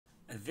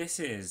This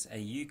is a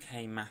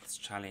UK Maths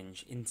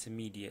Challenge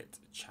Intermediate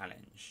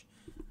Challenge,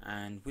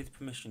 and with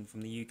permission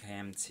from the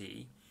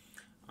UKMT,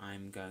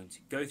 I'm going to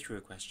go through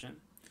a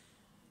question.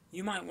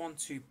 You might want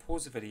to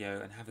pause the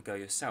video and have a go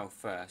yourself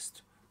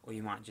first, or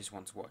you might just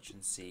want to watch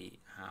and see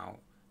how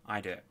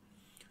I do it.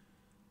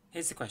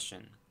 Here's the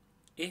question.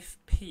 If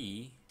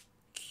P,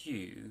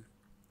 Q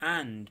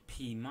and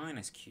P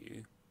minus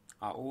Q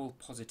are all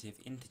positive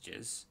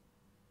integers,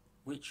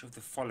 which of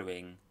the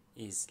following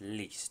is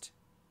least?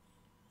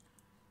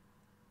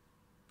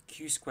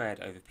 Q squared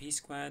over P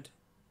squared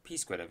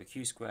over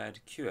Q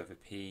squared, Q over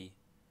P,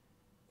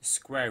 the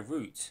square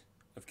root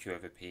of Q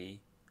over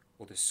P,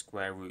 or the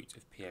square root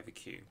of P over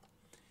Q.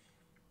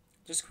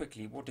 Just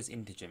quickly, what does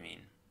integer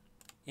mean?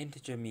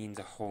 Integer means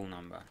a whole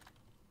number.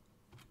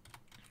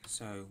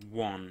 So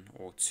 1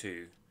 or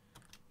 2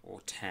 or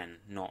 10,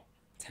 not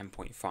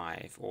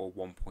 10.5 or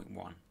 1.1.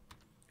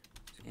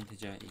 So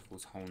integer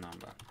equals whole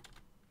number.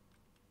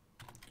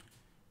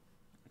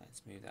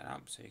 Let's move that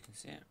up so you can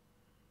see it.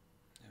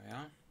 There we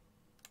are.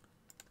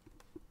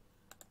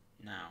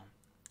 Now,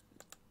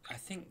 I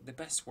think the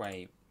best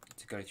way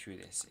to go through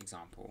this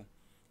example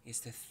is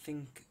to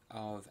think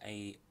of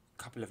a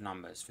couple of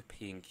numbers for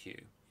P and Q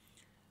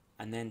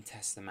and then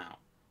test them out.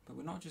 But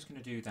we're not just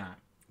going to do that.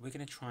 We're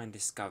going to try and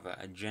discover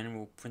a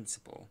general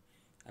principle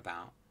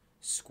about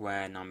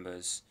square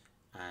numbers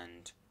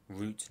and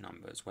root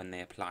numbers when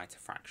they apply to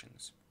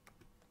fractions.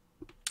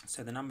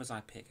 So the numbers I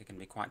pick are going to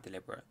be quite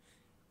deliberate.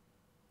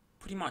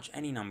 Pretty much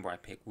any number I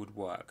pick would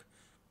work,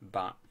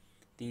 but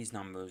these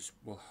numbers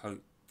will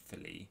hopefully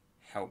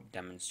help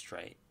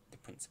demonstrate the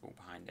principle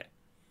behind it.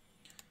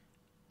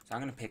 So I'm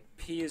going to pick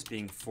P as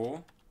being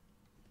 4,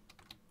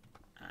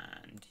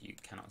 and you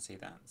cannot see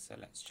that, so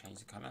let's change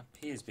the colour.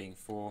 P as being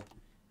 4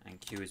 and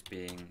Q as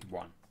being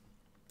 1.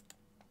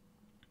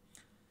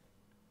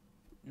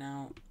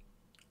 Now,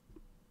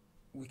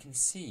 we can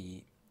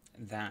see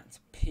that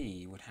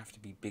P would have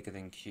to be bigger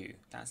than Q.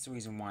 That's the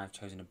reason why I've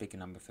chosen a bigger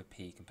number for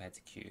P compared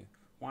to Q.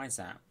 Why is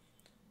that?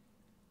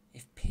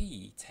 If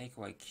P take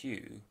away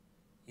Q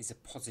is a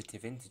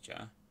positive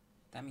integer,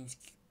 that means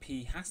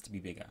P has to be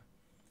bigger.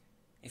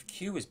 If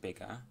Q is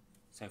bigger,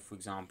 so for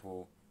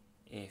example,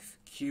 if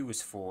Q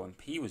was 4 and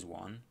P was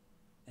 1,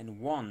 then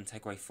 1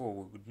 take away 4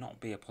 would not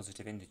be a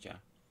positive integer.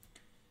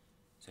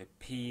 So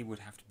P would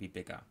have to be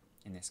bigger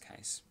in this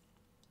case.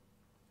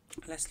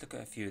 Let's look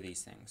at a few of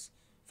these things.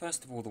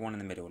 First of all, the one in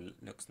the middle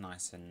looks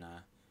nice and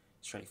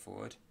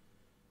straightforward.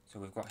 So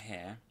we've got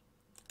here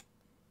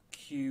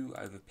Q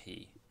over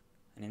P,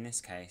 and in this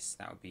case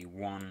that would be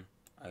 1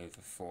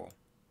 over 4.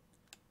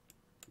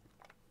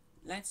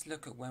 Let's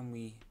look at when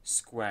we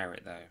square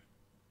it though.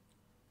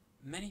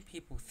 Many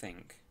people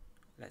think,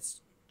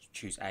 let's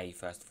choose A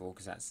first of all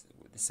because that's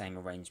the same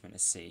arrangement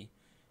as C.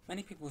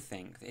 Many people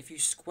think that if you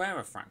square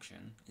a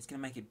fraction, it's going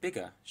to make it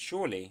bigger.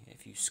 Surely,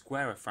 if you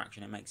square a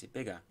fraction, it makes it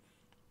bigger.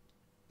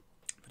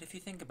 But if you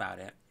think about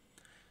it,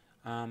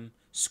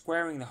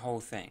 squaring the whole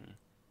thing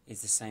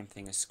is the same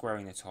thing as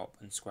squaring the top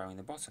and squaring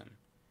the bottom.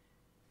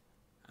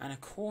 And a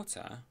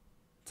quarter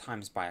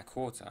times by a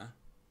quarter,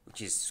 which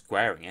is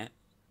squaring it,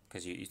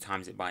 because you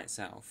times it by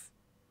itself,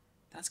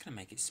 that's going to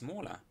make it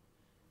smaller.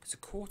 Because a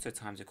quarter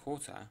times a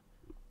quarter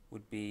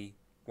would be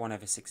 1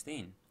 over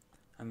 16.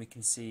 And we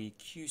can see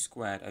Q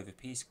squared over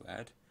P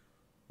squared.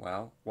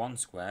 Well, 1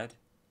 squared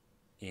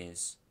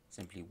is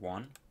simply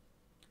 1.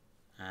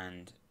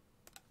 And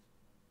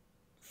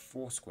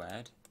 4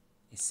 squared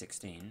is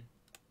 16.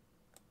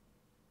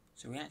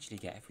 So we actually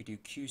get, if we do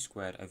Q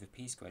squared over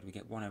P squared, we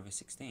get 1 over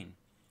 16.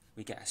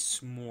 We get a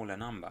smaller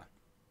number.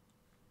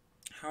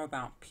 How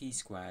about P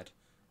squared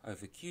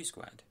over Q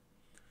squared?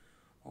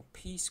 Well,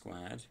 P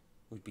squared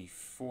would be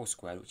 4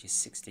 squared, which is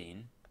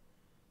 16.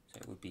 So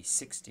it would be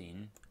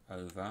 16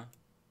 over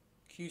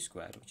Q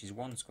squared, which is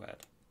 1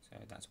 squared. So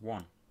that's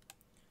 1.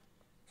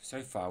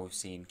 So far we've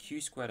seen Q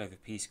squared over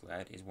P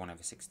squared is 1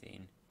 over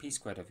 16. P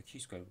squared over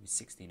Q squared would be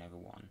 16 over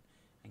 1.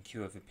 And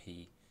Q over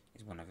P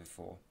is 1 over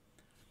 4.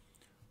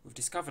 We've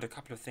discovered a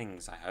couple of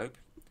things, I hope.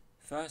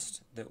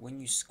 First, that when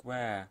you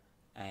square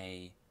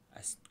a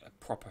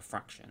proper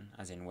fraction,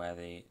 as in where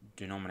the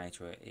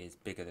denominator is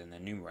bigger than the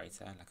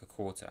numerator, like a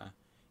quarter,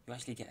 you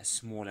actually get a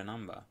smaller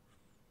number.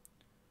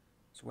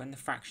 So when the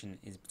fraction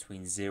is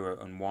between 0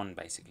 and 1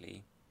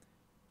 basically,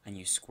 and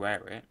you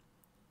square it,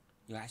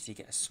 you actually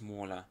get a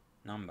smaller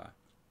number.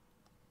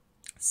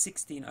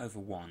 16 over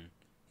 1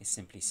 is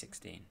simply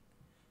 16,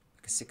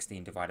 because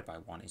 16 divided by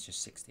 1 is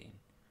just 16.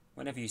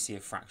 Whenever you see a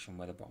fraction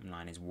where the bottom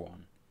line is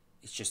 1,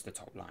 it's just the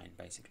top line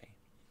basically.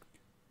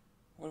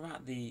 What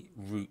about the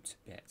root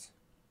bit?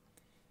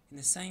 In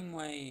the same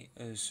way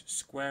as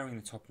squaring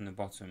the top and the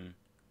bottom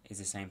is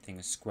the same thing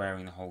as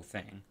squaring the whole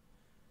thing,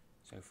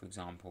 so for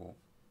example,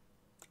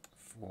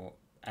 for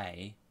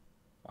A,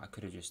 what I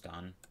could have just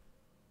done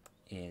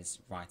is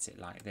write it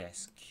like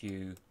this: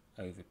 Q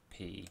over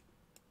P,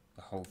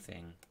 the whole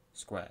thing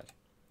squared.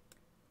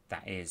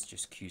 That is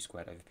just Q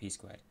squared over P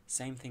squared.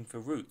 Same thing for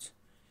root.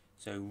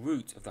 So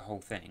root of the whole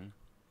thing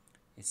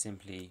is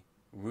simply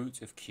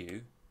root of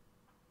Q,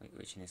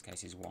 which in this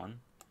case is 1,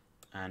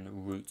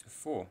 and root of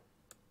 4,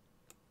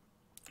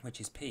 which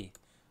is p.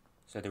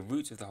 So the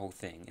root of the whole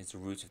thing is the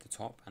root of the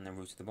top and the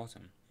root of the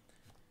bottom.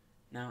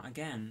 Now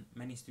again,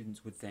 many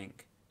students would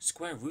think,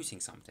 square rooting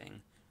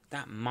something,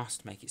 that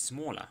must make it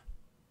smaller.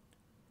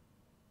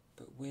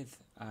 But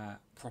with a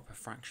proper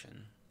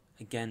fraction,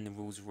 again the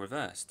rules are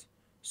reversed.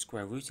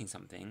 Square rooting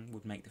something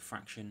would make the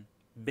fraction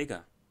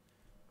bigger.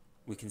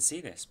 We can see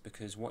this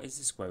because what is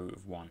the square root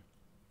of 1?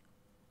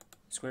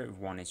 The square root of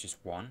 1 is just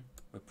 1,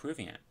 we're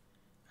proving it.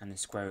 And the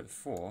square root of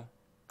 4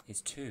 is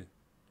 2.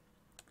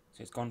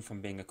 So it's gone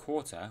from being a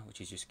quarter,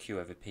 which is just q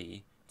over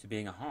p, to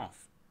being a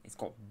half. It's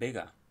got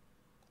bigger.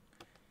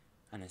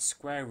 And the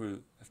square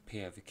root of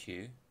p over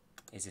q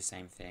is the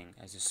same thing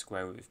as the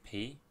square root of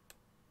p,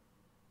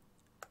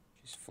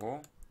 which is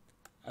 4,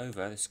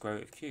 over the square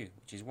root of q,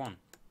 which is 1.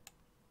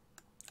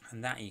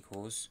 And that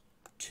equals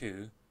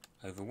 2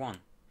 over 1.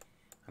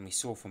 And we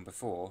saw from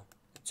before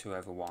that 2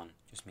 over 1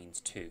 just means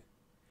 2.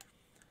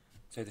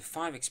 So the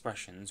 5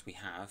 expressions we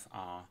have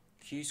are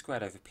q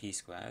squared over p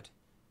squared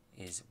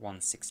is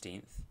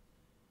 1/16,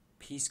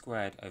 p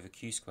squared over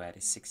q squared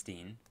is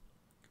 16,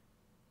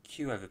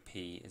 q over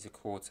p is a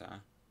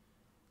quarter,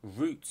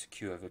 root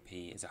q over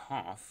p is a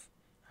half,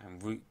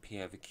 and root p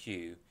over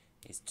q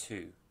is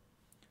 2.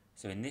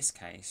 So in this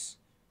case,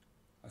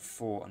 of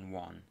 4 and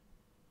 1,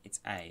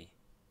 it's a,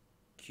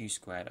 q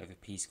squared over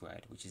p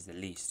squared, which is the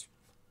least.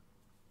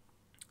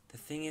 The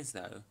thing is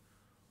though,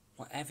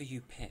 whatever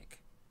you pick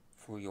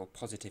for your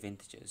positive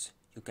integers,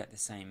 you'll get the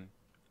same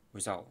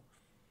result.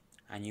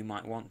 And you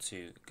might want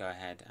to go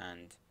ahead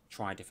and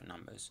try different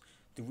numbers.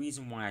 The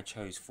reason why I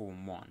chose 4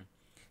 and 1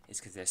 is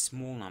because they're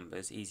small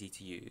numbers, easy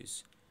to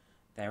use.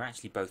 They're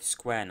actually both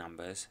square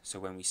numbers, so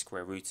when we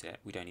square root it,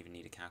 we don't even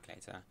need a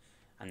calculator.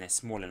 And they're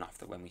small enough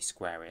that when we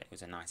square it, it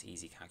was a nice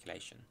easy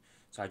calculation.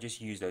 So I just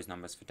use those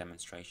numbers for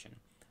demonstration.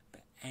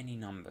 But any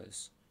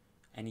numbers,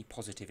 any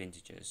positive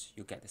integers,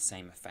 you'll get the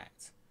same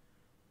effect.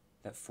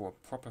 That for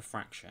a proper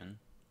fraction,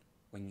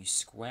 when you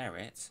square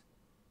it,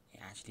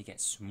 it actually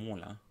gets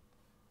smaller,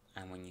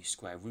 and when you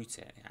square root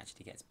it, it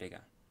actually gets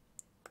bigger.